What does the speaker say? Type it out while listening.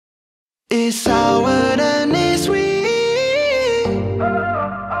It's sour and it's sweet.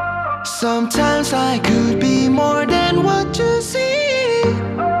 Sometimes I could be more than what you see.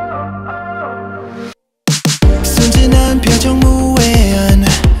 순진한 표정 무해한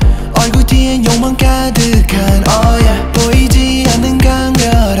얼굴 뒤엔 욕망 가득한 oh yeah. 보이지 않는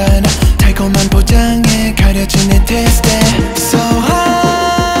강렬한 달콤한 포장에 가려진 내 taste. So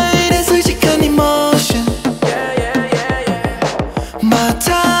high 내 솔직한 emotion. My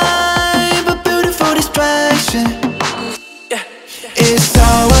type of beautiful distraction. It's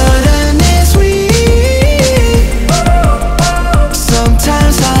sour and it's sweet.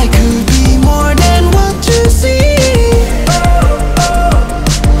 Sometimes I could be more than what you see.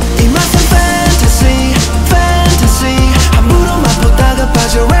 이 맛은 fantasy, fantasy. 함부로 맛보다가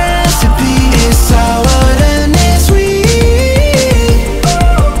빠져 recipe. It's sour and it's sweet.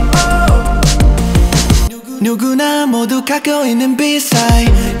 누구나 모두 갖고 있는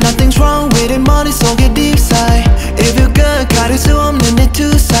B-side. Nothing's wrong with it 머릿속에 deep sigh. If you good 가릴 수 없는 내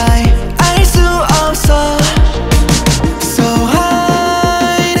two side. 알 수 없어. So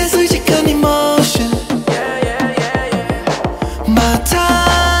high 내 솔직한 emotion. My time